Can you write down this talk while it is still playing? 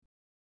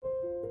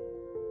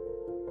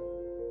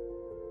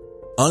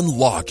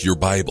Unlock your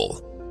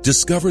Bible.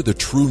 Discover the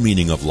true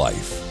meaning of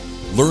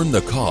life. Learn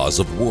the cause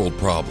of world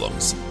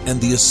problems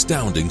and the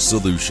astounding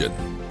solution.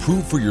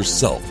 Prove for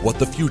yourself what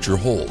the future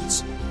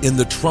holds. In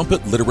the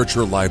Trumpet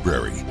Literature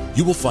Library,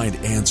 you will find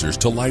answers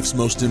to life's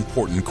most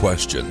important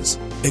questions.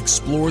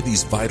 Explore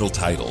these vital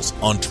titles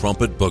on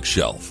Trumpet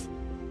Bookshelf.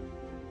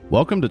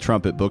 Welcome to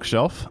Trumpet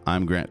Bookshelf.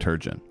 I'm Grant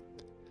Turgeon.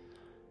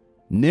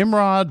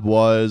 Nimrod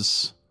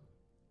was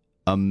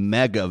a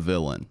mega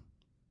villain.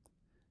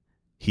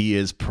 He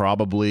is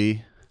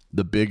probably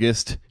the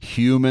biggest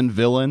human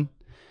villain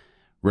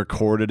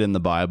recorded in the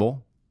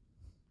Bible.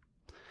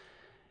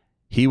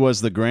 He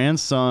was the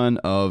grandson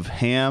of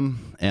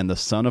Ham and the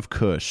son of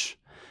Cush,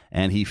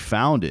 and he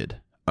founded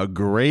a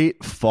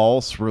great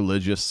false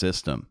religious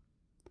system.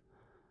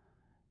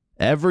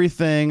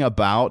 Everything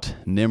about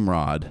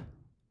Nimrod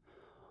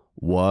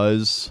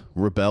was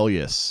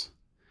rebellious.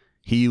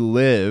 He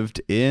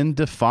lived in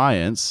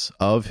defiance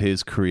of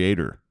his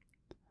creator.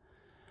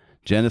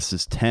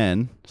 Genesis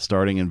 10,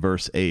 starting in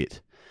verse 8,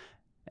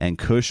 and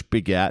Cush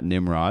begat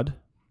Nimrod.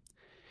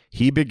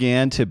 He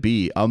began to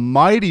be a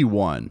mighty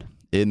one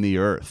in the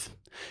earth.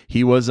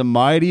 He was a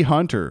mighty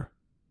hunter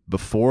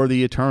before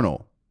the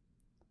Eternal.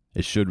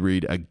 It should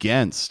read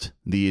against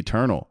the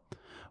Eternal.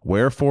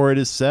 Wherefore it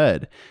is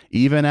said,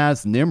 even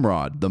as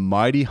Nimrod, the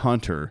mighty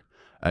hunter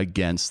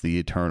against the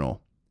Eternal.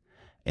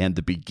 And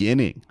the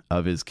beginning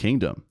of his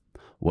kingdom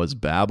was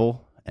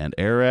Babel and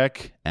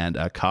Erech and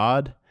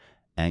Akkad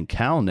and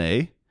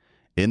Calneh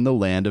in the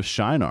land of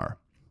Shinar.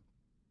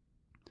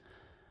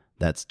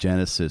 That's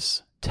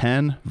Genesis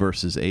 10,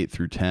 verses 8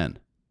 through 10.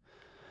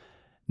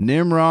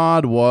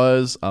 Nimrod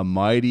was a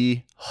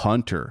mighty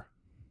hunter.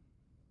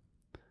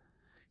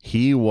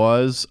 He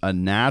was a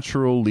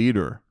natural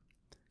leader.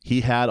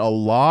 He had a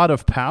lot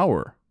of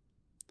power.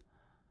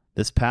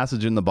 This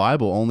passage in the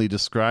Bible only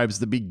describes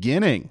the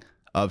beginning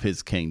of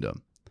his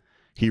kingdom.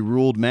 He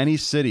ruled many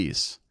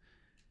cities.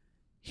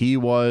 He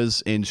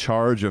was in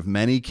charge of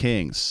many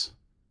kings.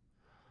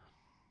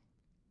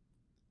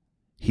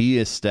 He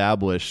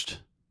established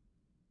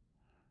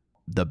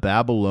the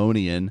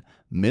Babylonian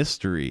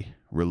mystery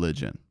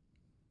religion.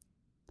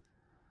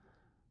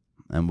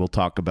 And we'll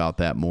talk about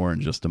that more in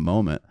just a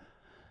moment.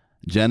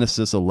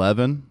 Genesis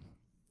 11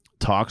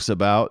 talks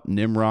about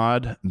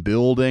Nimrod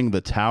building the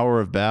Tower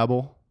of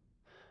Babel.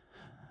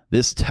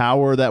 This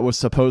tower that was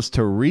supposed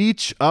to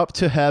reach up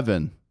to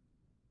heaven.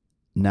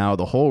 Now,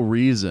 the whole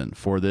reason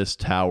for this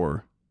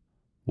tower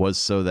was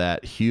so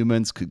that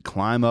humans could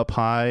climb up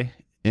high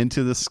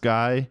into the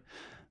sky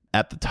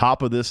at the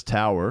top of this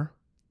tower,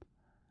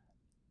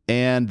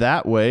 and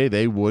that way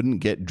they wouldn't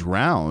get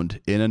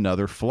drowned in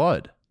another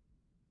flood.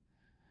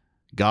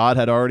 God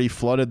had already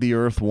flooded the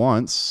earth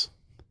once,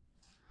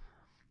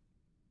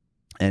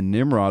 and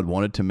Nimrod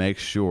wanted to make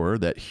sure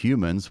that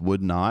humans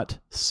would not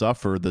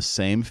suffer the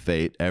same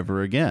fate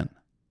ever again.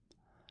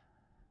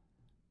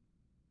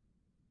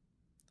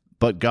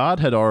 But God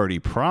had already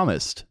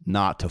promised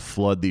not to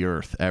flood the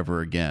earth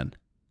ever again.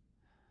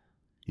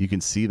 You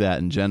can see that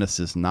in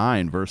Genesis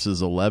 9,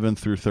 verses 11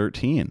 through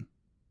 13.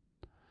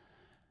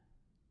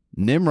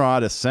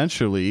 Nimrod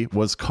essentially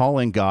was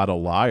calling God a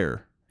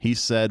liar. He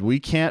said, we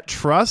can't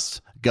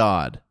trust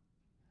God.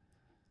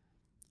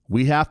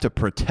 We have to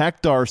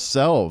protect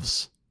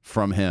ourselves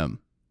from him.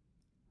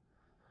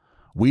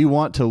 We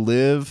want to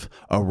live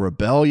a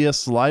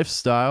rebellious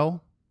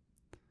lifestyle,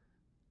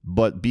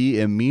 but be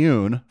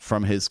immune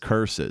from his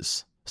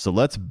curses. So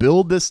let's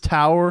build this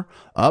tower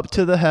up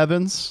to the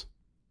heavens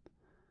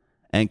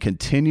and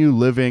continue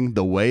living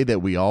the way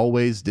that we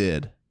always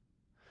did.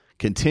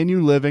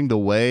 Continue living the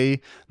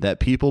way that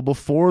people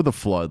before the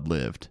flood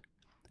lived.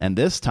 And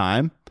this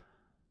time,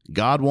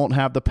 God won't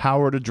have the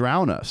power to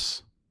drown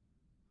us.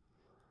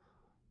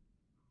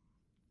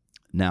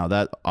 Now,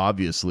 that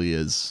obviously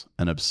is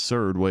an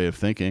absurd way of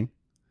thinking.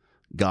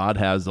 God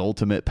has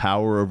ultimate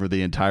power over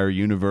the entire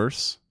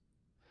universe.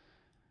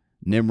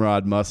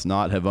 Nimrod must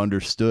not have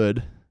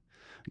understood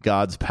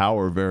God's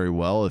power very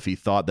well if he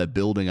thought that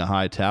building a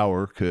high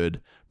tower could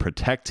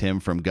protect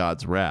him from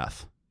God's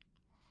wrath.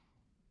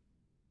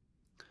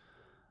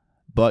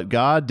 But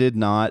God did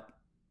not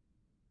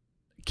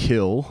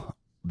kill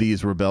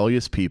these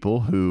rebellious people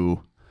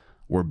who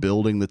were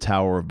building the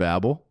Tower of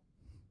Babel.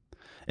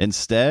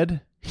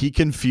 Instead, he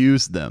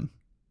confused them.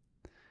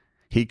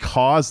 He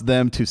caused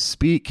them to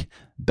speak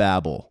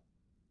Babel.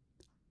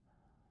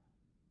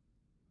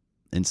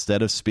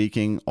 Instead of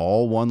speaking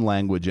all one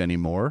language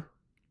anymore,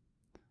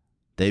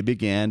 they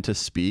began to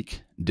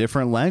speak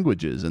different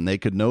languages, and they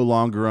could no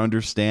longer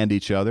understand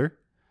each other.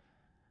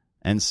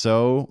 And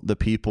so the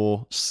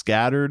people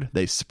scattered,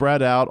 they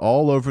spread out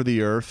all over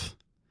the earth,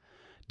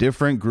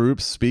 different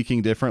groups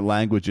speaking different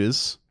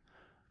languages,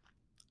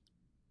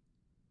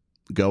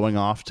 going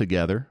off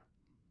together.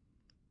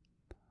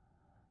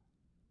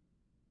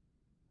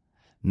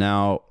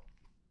 Now,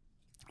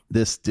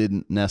 this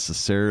didn't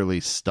necessarily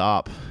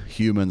stop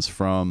humans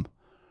from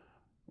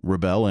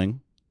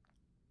rebelling.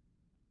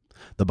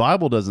 The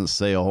Bible doesn't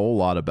say a whole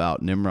lot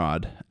about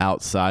Nimrod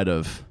outside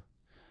of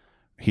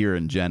here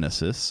in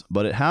Genesis,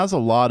 but it has a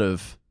lot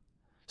of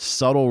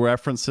subtle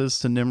references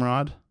to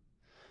Nimrod.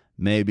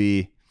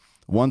 Maybe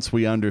once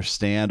we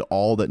understand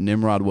all that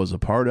Nimrod was a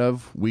part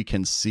of, we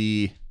can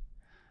see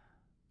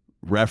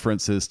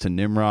references to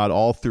Nimrod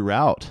all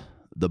throughout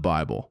the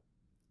Bible.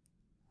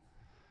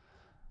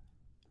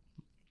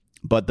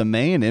 But the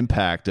main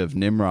impact of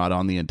Nimrod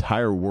on the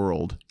entire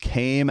world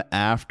came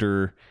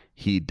after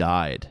he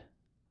died.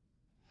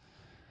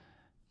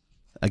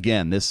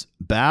 Again, this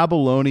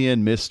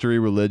Babylonian mystery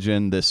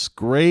religion, this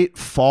great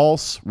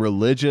false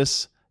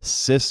religious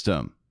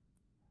system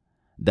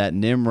that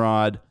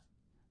Nimrod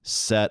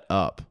set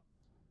up,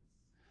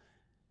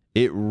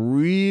 it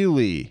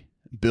really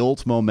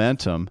built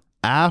momentum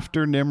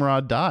after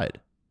Nimrod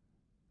died.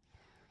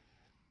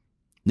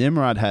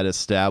 Nimrod had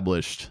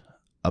established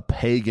a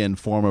pagan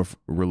form of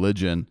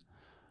religion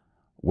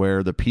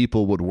where the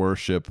people would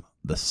worship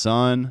the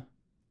sun,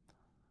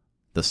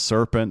 the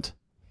serpent.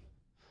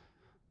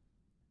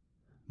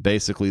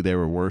 Basically, they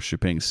were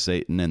worshiping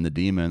Satan and the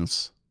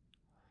demons.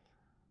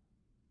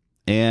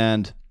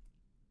 And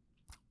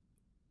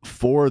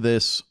for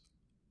this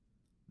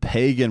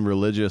pagan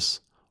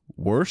religious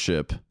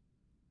worship,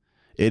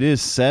 it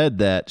is said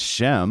that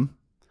Shem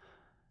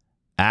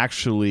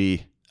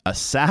actually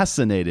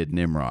assassinated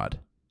Nimrod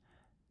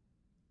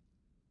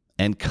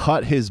and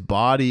cut his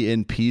body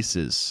in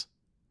pieces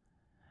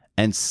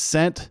and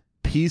sent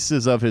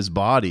pieces of his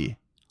body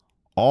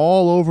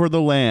all over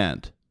the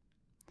land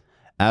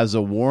as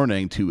a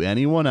warning to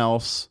anyone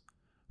else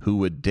who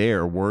would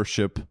dare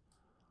worship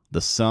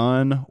the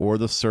sun or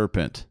the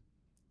serpent.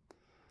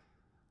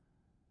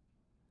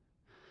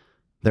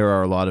 There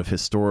are a lot of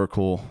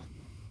historical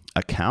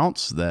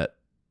accounts that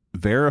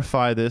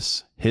verify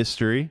this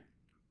history,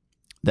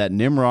 that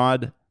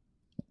Nimrod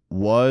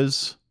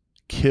was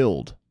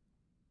killed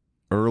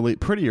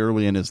pretty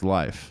early in his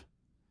life.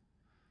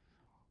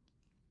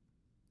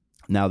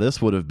 Now,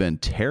 this would have been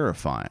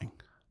terrifying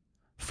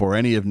for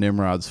any of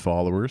Nimrod's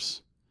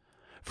followers,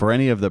 for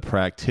any of the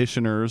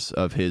practitioners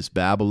of his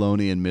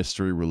Babylonian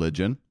mystery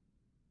religion.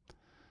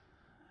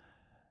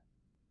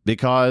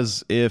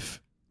 Because if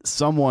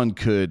someone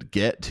could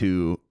get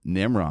to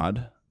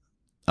Nimrod,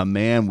 a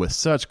man with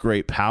such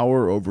great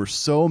power over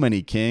so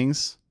many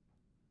kings,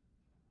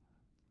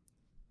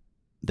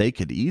 they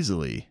could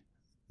easily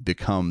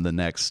become the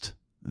next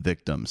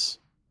victims.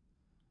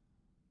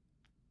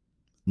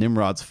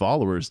 Nimrod's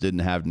followers didn't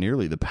have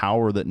nearly the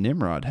power that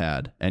Nimrod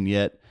had, and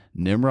yet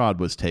Nimrod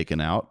was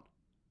taken out.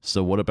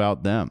 So what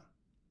about them?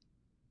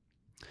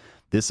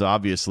 This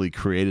obviously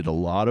created a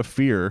lot of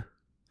fear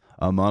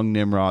among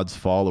Nimrod's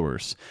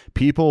followers.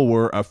 People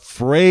were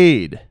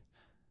afraid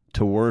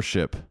to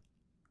worship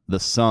the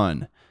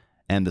sun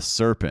and the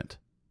serpent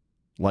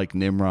like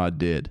Nimrod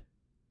did.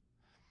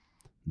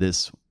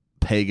 This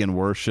pagan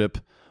worship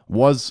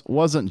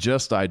wasn't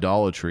just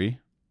idolatry,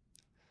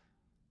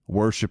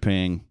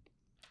 worshiping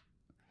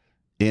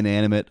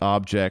inanimate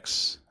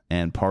objects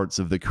and parts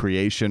of the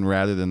creation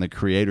rather than the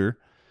creator.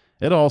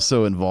 It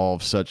also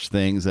involves such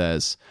things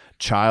as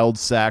child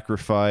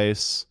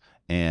sacrifice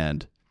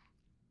and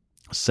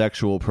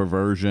sexual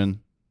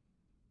perversion,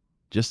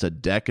 just a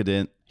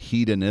decadent,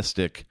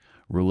 hedonistic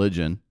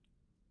religion.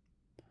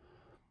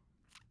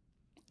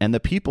 And the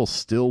people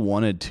still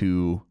wanted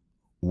to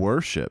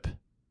worship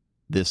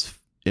this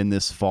in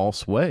this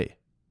false way.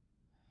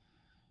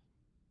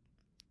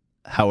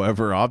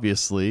 However,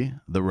 obviously,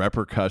 the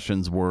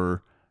repercussions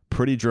were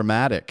pretty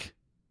dramatic.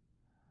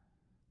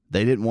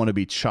 They didn't want to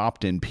be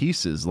chopped in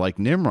pieces like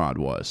Nimrod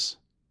was.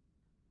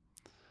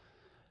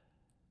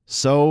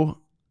 So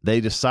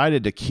they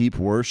decided to keep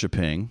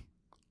worshiping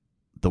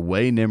the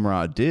way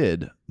Nimrod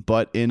did,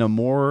 but in a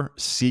more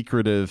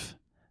secretive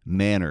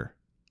manner.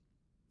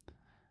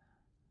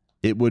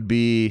 It would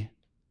be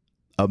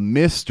a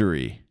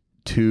mystery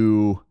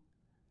to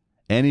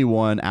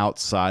anyone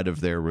outside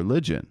of their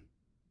religion.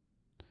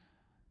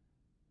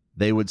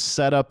 They would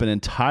set up an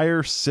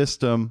entire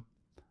system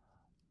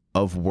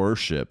of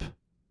worship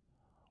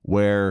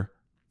where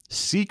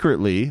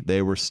secretly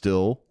they were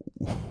still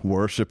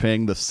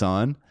worshiping the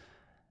sun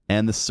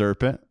and the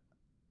serpent,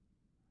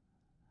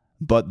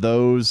 but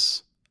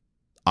those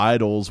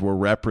idols were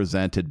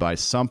represented by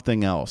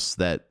something else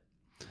that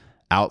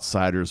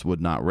outsiders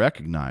would not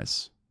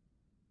recognize.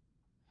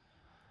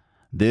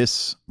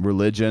 This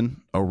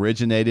religion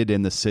originated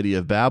in the city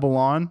of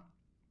Babylon.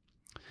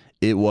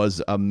 It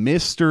was a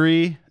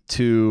mystery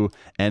to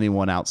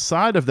anyone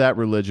outside of that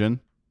religion,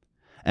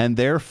 and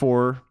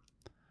therefore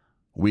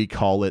we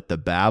call it the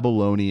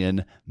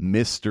Babylonian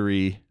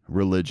mystery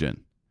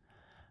religion.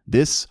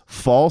 This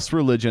false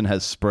religion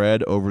has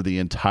spread over the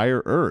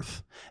entire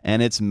earth,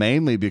 and it's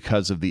mainly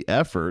because of the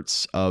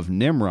efforts of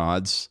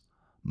Nimrod's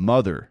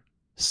mother,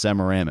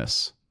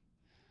 Semiramis.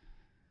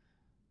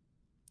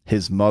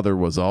 His mother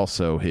was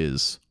also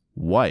his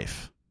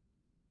wife.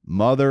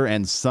 Mother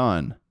and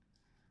son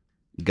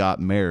got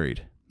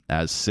married,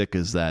 as sick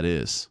as that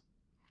is.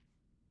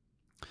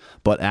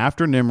 But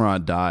after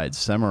Nimrod died,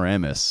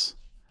 Semiramis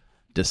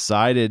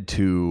decided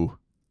to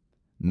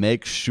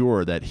make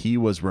sure that he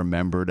was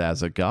remembered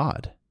as a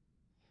god.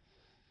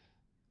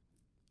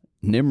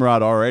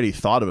 Nimrod already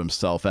thought of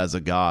himself as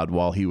a god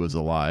while he was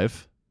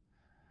alive,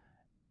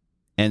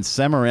 and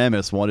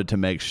Semiramis wanted to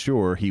make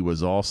sure he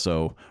was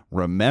also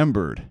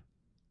remembered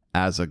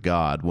as a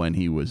god when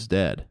he was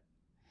dead.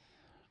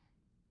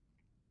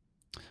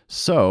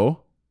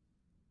 So,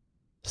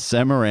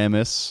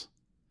 Semiramis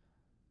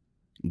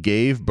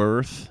gave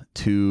birth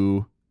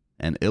to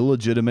an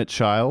illegitimate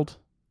child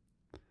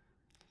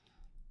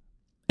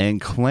and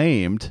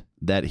claimed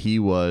that he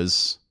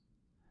was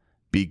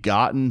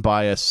begotten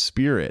by a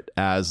spirit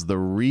as the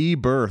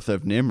rebirth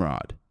of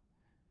Nimrod.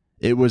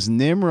 It was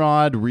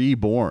Nimrod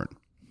reborn,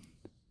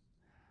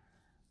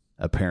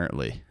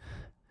 apparently.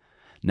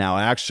 Now,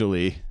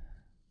 actually,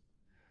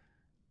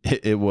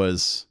 it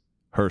was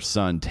her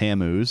son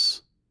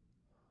Tammuz.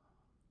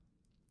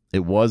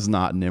 It was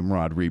not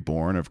Nimrod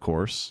reborn, of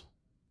course.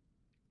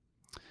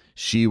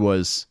 She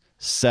was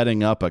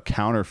setting up a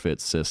counterfeit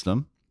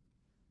system.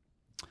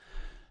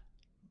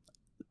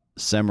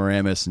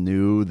 Semiramis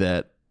knew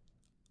that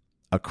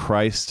a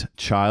Christ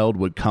child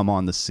would come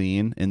on the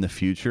scene in the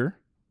future,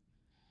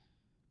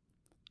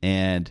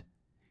 and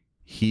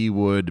he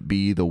would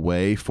be the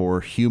way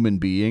for human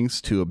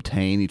beings to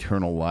obtain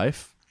eternal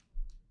life.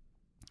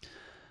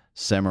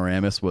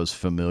 Semiramis was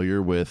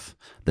familiar with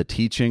the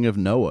teaching of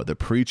Noah, the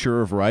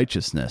preacher of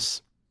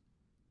righteousness.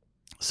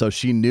 So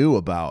she knew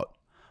about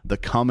the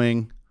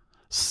coming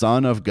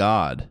Son of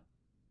God,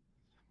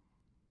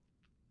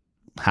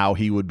 how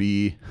he would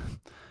be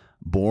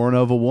born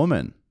of a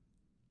woman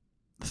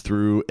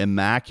through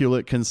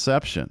immaculate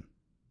conception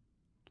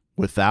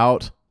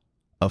without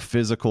a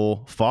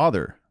physical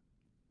father,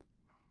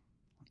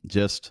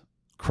 just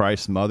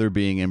Christ's mother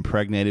being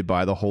impregnated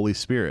by the Holy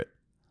Spirit.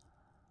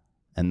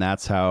 And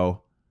that's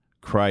how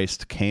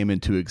Christ came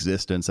into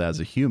existence as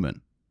a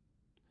human.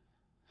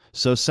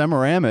 So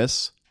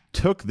Semiramis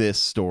took this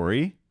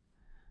story,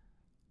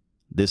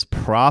 this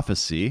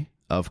prophecy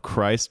of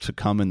Christ to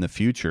come in the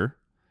future,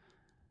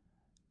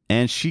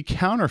 and she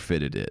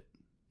counterfeited it.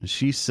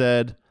 She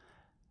said,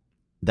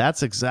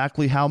 that's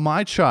exactly how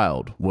my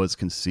child was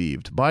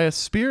conceived, by a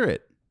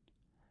spirit.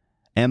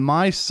 And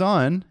my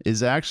son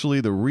is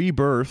actually the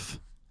rebirth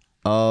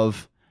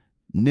of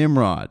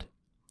Nimrod.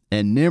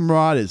 And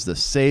Nimrod is the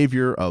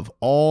savior of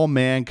all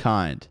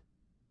mankind.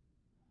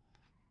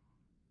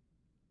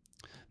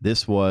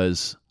 This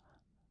was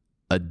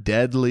a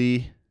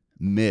deadly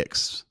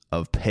mix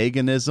of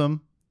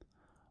paganism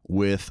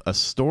with a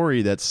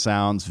story that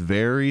sounds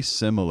very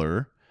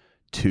similar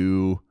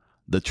to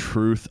the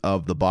truth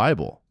of the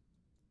Bible.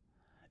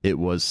 It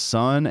was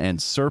sun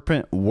and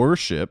serpent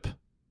worship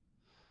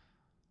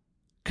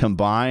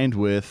combined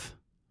with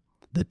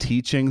the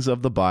teachings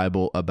of the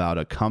Bible about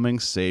a coming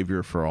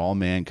Savior for all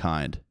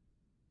mankind.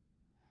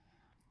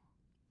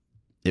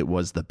 It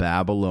was the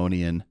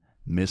Babylonian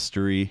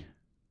mystery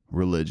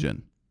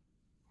religion.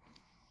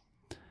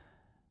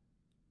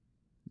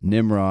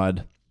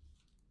 Nimrod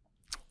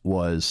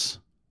was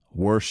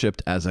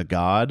worshipped as a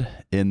god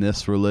in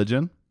this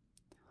religion,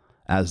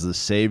 as the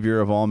Savior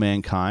of all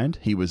mankind.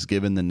 He was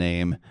given the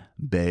name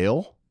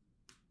Baal,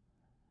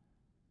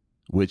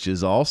 which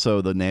is also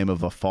the name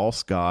of a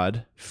false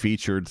god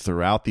featured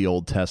throughout the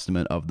Old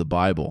Testament of the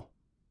Bible.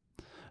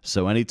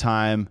 So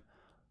anytime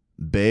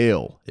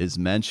Baal is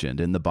mentioned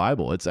in the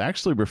Bible, it's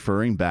actually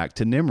referring back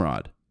to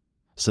Nimrod.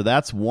 So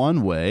that's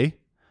one way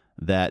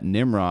that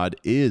Nimrod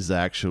is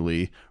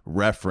actually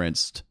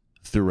referenced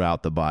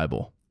throughout the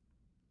Bible.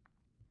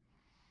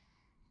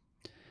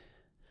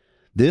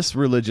 This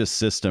religious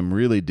system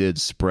really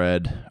did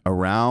spread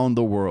around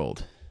the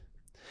world.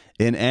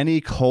 In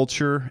any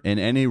culture, in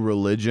any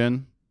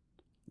religion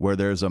where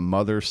there's a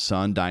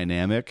mother-son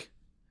dynamic,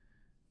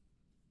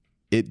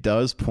 it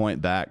does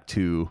point back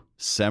to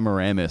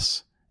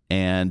Semiramis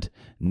and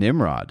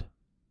Nimrod.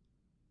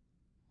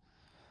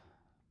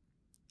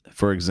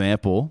 For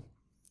example,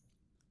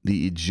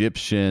 the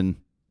Egyptian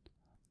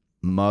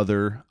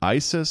mother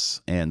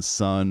Isis and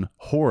son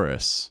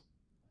Horus,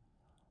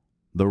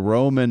 the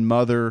Roman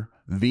mother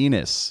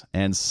Venus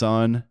and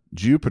son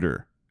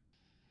Jupiter,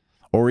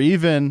 or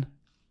even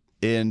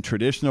in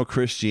traditional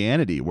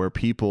Christianity, where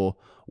people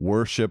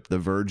worship the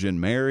Virgin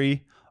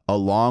Mary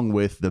along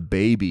with the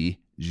baby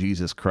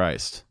Jesus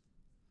Christ.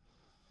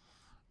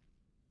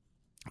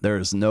 There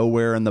is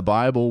nowhere in the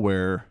Bible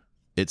where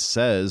it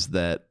says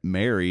that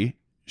Mary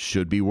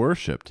should be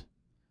worshiped.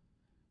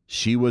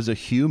 She was a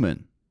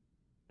human.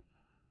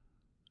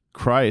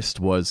 Christ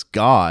was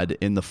God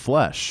in the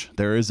flesh.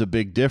 There is a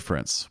big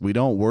difference. We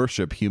don't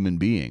worship human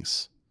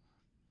beings.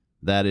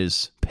 That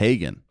is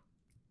pagan.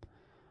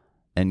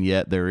 And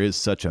yet there is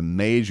such a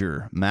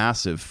major,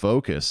 massive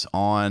focus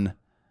on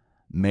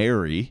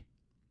Mary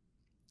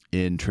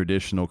in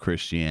traditional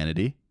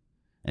Christianity,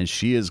 and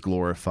she is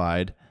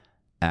glorified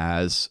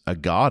as a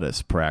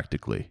goddess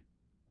practically.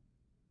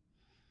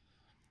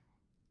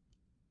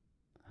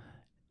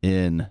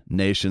 In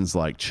nations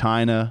like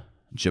China,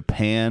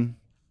 Japan,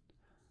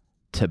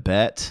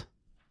 Tibet,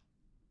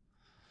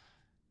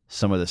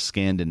 some of the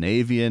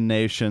Scandinavian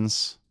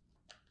nations.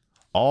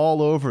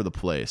 All over the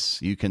place,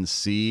 you can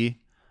see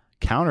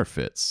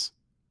counterfeits.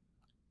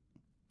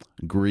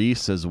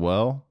 Greece as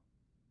well.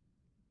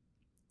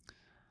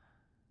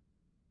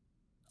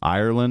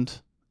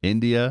 Ireland,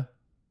 India.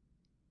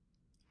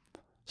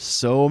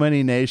 So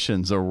many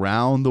nations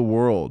around the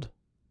world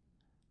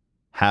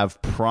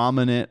have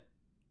prominent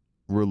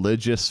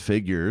religious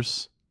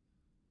figures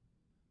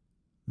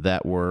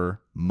that were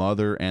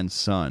mother and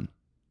son.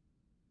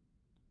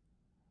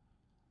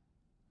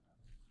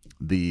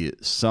 The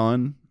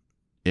son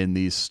in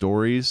these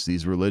stories,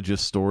 these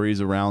religious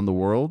stories around the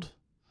world,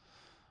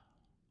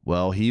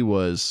 well, he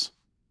was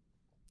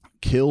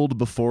killed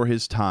before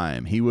his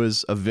time. He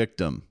was a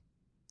victim,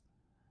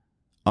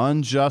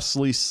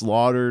 unjustly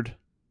slaughtered,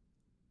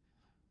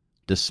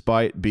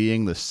 despite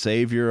being the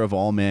savior of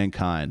all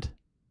mankind.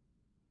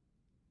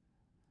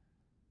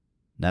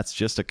 That's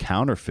just a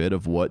counterfeit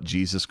of what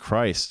Jesus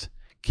Christ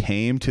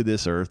came to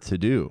this earth to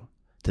do,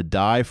 to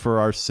die for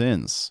our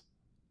sins.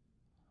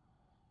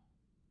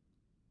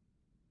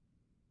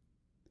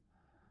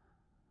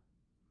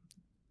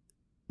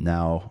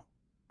 Now,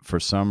 for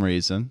some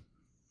reason,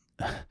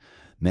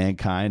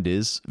 mankind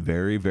is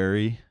very,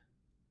 very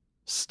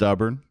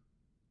stubborn.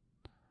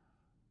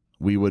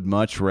 We would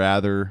much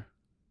rather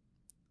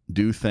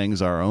do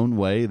things our own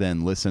way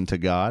than listen to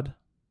God.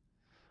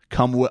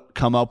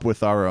 Come up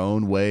with our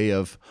own way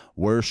of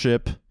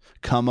worship,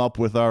 come up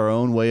with our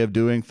own way of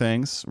doing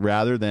things,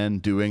 rather than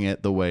doing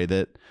it the way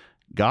that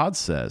God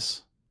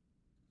says.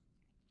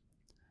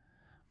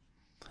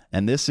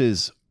 And this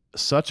is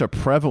such a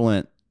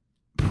prevalent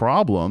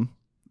problem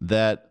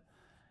that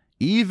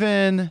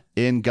even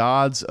in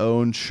God's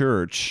own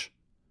church,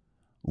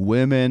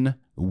 women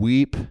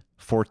weep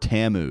for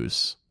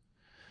Tammuz.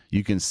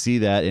 You can see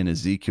that in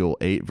Ezekiel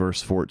 8,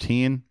 verse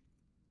 14.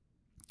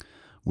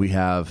 We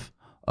have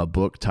a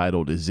book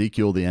titled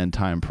Ezekiel, the End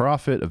Time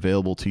Prophet,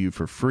 available to you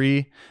for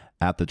free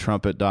at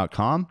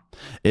thetrumpet.com,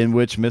 in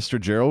which Mr.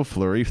 Gerald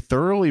Flurry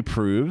thoroughly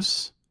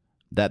proves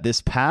that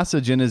this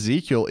passage in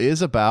Ezekiel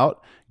is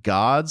about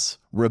God's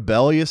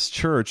rebellious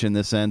church in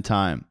this end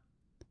time.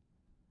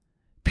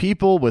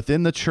 People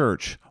within the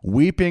church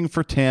weeping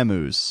for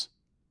Tammuz,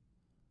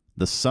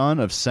 the son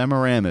of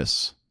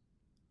Semiramis,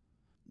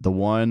 the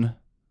one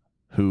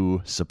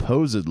who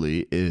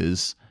supposedly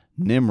is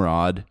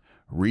Nimrod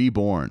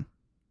reborn.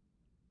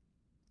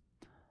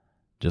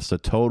 Just a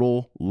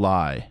total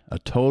lie, a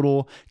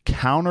total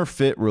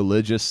counterfeit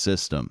religious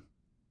system.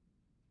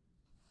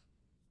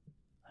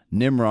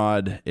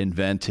 Nimrod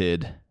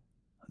invented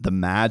the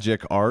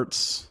magic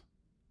arts.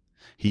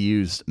 He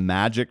used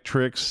magic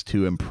tricks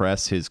to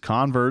impress his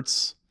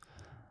converts.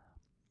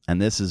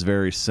 And this is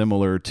very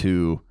similar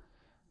to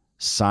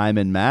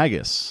Simon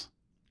Magus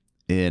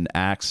in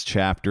Acts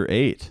chapter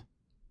 8.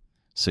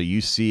 So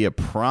you see a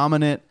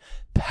prominent,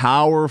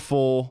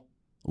 powerful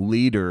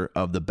leader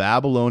of the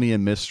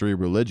Babylonian mystery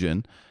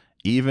religion,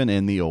 even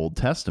in the Old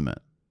Testament,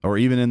 or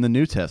even in the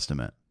New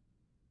Testament.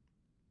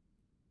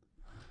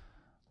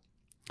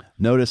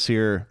 Notice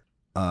here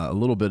a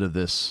little bit of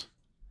this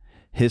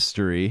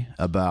history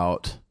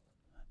about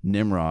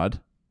Nimrod.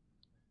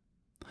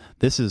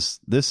 This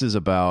is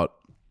about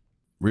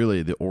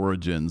really the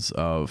origins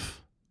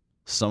of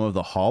some of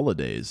the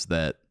holidays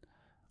that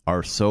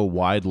are so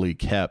widely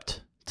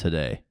kept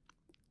today.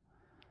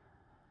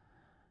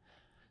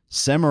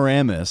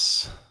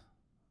 Semiramis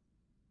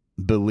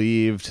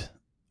believed,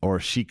 or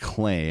she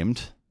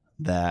claimed,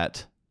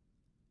 that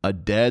a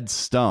dead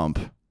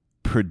stump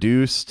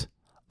produced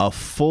a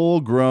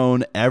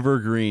full-grown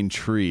evergreen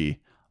tree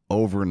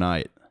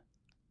overnight.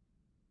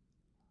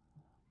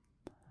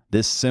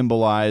 This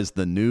symbolized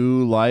the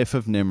new life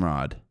of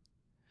Nimrod.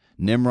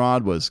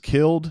 Nimrod was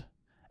killed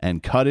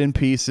and cut in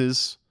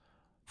pieces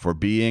for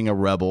being a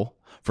rebel,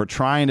 for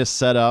trying to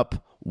set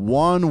up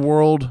one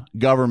world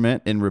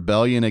government in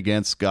rebellion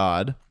against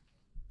God,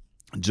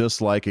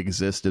 just like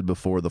existed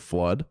before the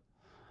flood.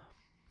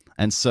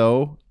 And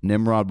so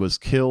Nimrod was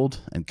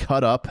killed and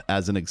cut up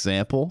as an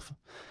example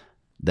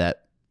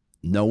that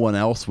no one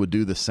else would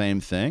do the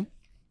same thing.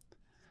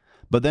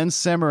 But then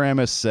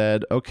Semiramis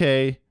said,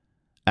 okay,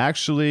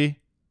 actually,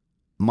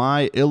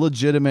 my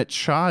illegitimate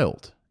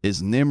child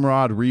is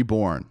Nimrod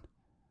reborn.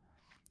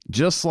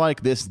 Just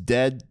like this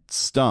dead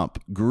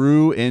stump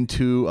grew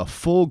into a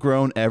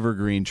full-grown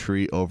evergreen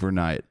tree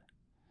overnight.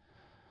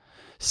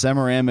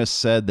 Semiramis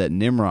said that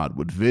Nimrod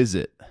would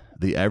visit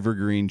the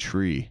evergreen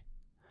tree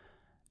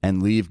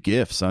and leave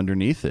gifts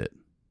underneath it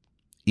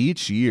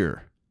each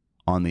year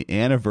on the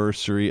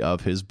anniversary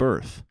of his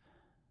birth,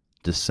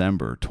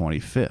 December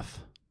 25th.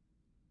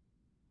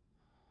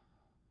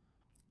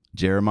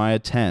 Jeremiah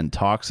 10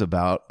 talks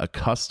about a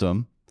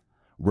custom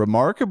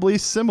remarkably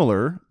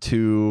similar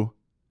to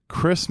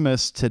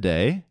Christmas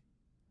today,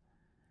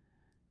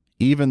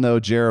 even though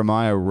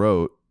Jeremiah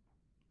wrote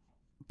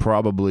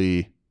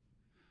probably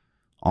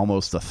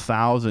almost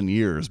 1,000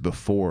 years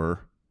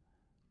before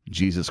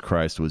Jesus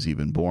Christ was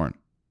even born.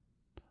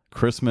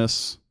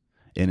 Christmas,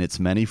 in its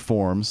many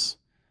forms,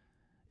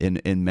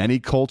 in many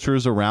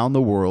cultures around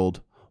the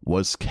world,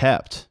 was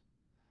kept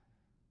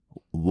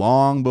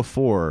long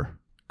before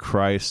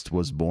Christ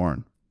was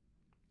born.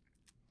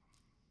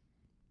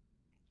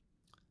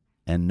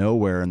 And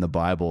nowhere in the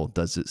Bible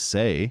does it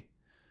say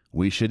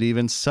we should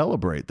even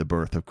celebrate the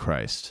birth of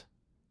Christ.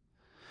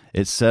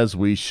 It says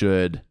we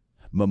should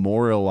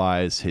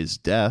memorialize his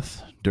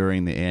death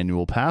during the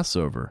annual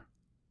Passover.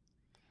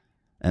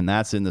 And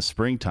that's in the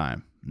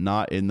springtime,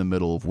 not in the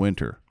middle of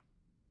winter.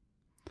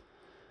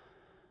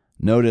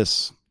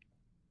 Notice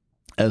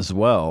as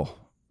well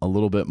a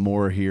little bit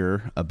more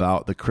here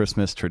about the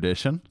Christmas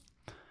tradition.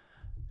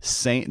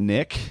 Saint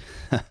Nick,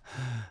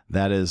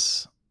 that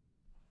is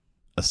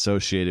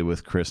associated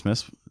with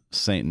Christmas,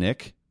 Saint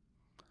Nick.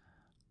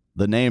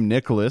 The name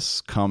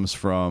Nicholas comes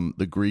from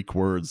the Greek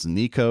words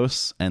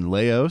Nikos and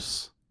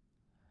Laos.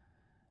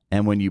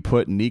 And when you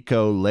put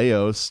Nico,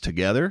 Laos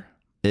together,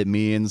 it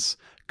means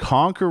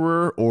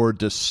conqueror or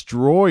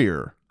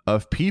destroyer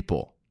of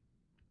people.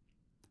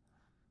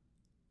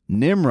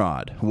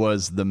 Nimrod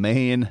was the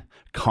main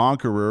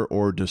conqueror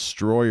or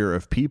destroyer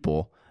of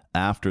people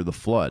after the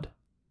flood.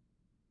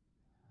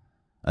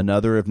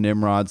 Another of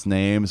Nimrod's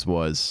names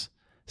was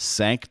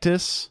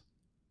Sanctus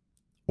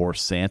or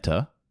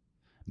Santa,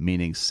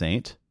 meaning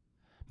saint,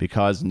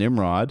 because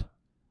Nimrod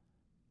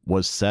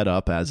was set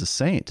up as a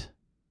saint.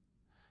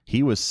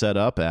 He was set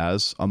up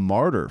as a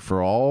martyr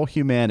for all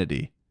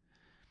humanity.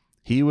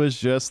 He was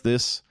just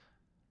this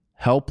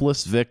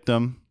helpless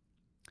victim.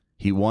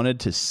 He wanted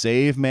to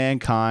save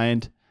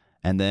mankind,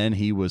 and then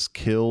he was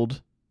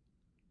killed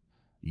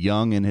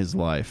young in his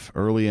life,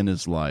 early in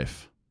his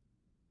life.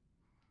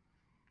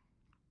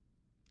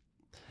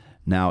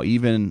 Now,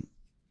 even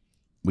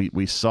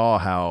we saw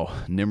how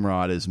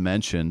Nimrod is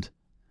mentioned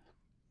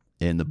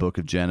in the book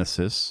of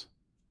Genesis.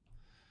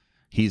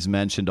 He's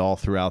mentioned all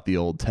throughout the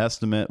Old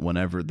Testament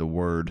whenever the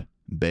word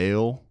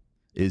Baal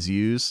is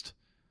used,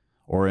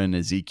 or in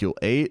Ezekiel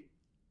 8,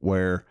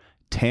 where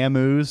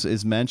Tammuz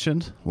is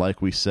mentioned,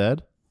 like we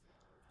said.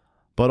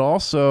 But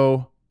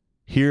also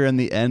here in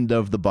the end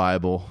of the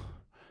Bible,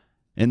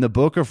 in the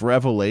book of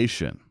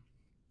Revelation,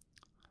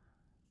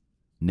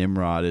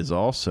 Nimrod is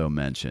also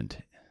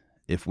mentioned,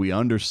 if we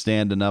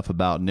understand enough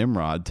about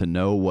Nimrod to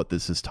know what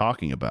this is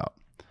talking about.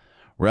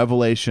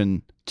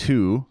 Revelation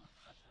 2,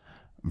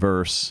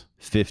 verse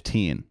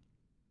 15.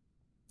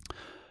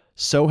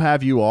 So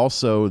have you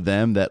also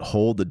them that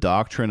hold the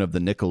doctrine of the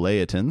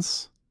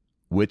Nicolaitans,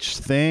 which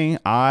thing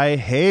I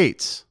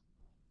hate.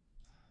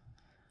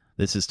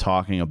 This is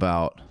talking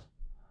about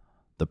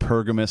the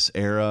Pergamus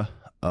era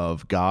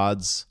of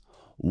God's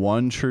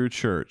one true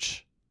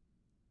church.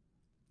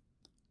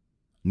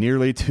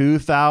 Nearly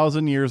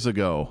 2,000 years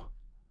ago,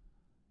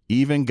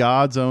 even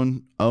God's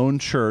own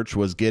church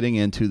was getting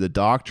into the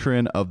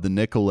doctrine of the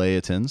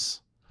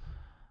Nicolaitans.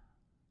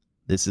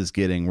 This is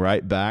getting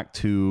right back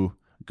to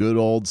good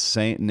old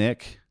Saint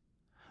Nick.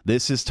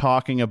 This is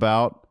talking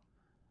about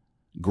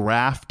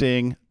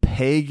grafting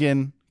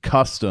pagan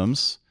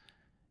customs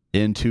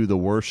into the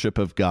worship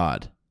of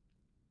God.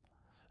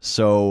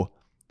 So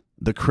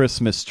the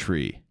Christmas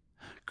tree,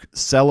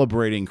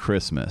 celebrating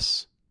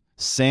Christmas,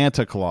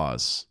 Santa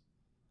Claus,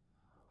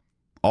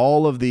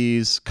 all of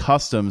these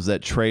customs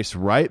that trace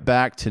right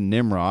back to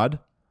Nimrod,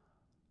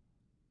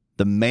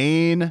 the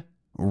main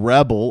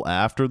rebel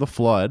after the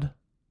flood,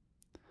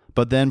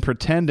 but then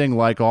pretending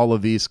like all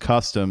of these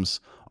customs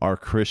are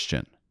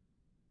Christian.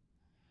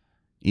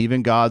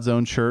 Even God's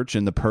own church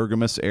in the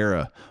Pergamus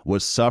era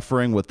was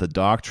suffering with the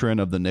doctrine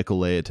of the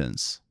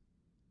Nicolaitans.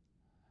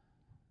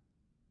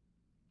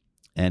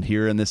 And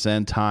here in this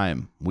end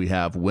time, we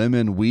have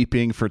women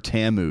weeping for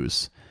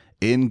Tammuz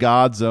in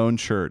God's own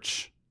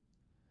church,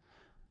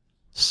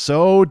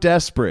 so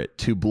desperate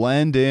to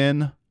blend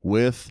in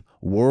with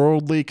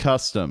worldly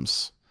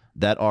customs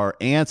that are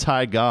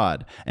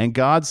anti-God. And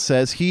God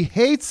says he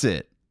hates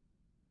it.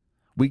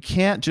 We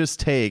can't just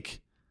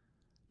take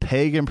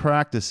pagan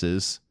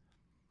practices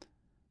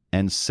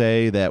and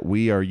say that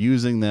we are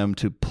using them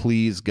to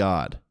please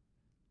God.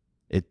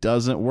 It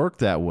doesn't work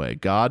that way.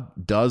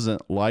 God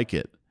doesn't like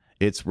it.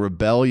 It's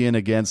rebellion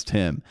against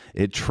him.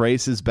 It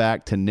traces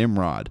back to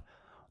Nimrod,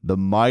 the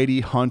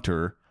mighty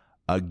hunter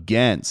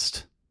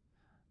against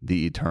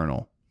the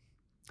eternal.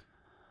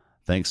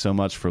 Thanks so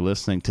much for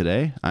listening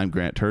today. I'm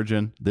Grant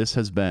Turgeon. This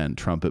has been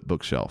Trumpet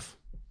Bookshelf.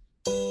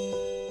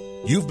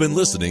 You've been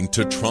listening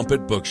to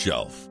Trumpet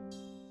Bookshelf.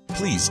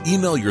 Please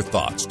email your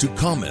thoughts to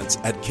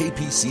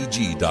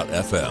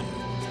comments@kpcg.fm.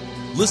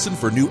 Listen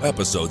for new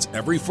episodes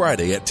every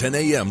Friday at 10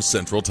 a.m.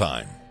 Central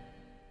Time.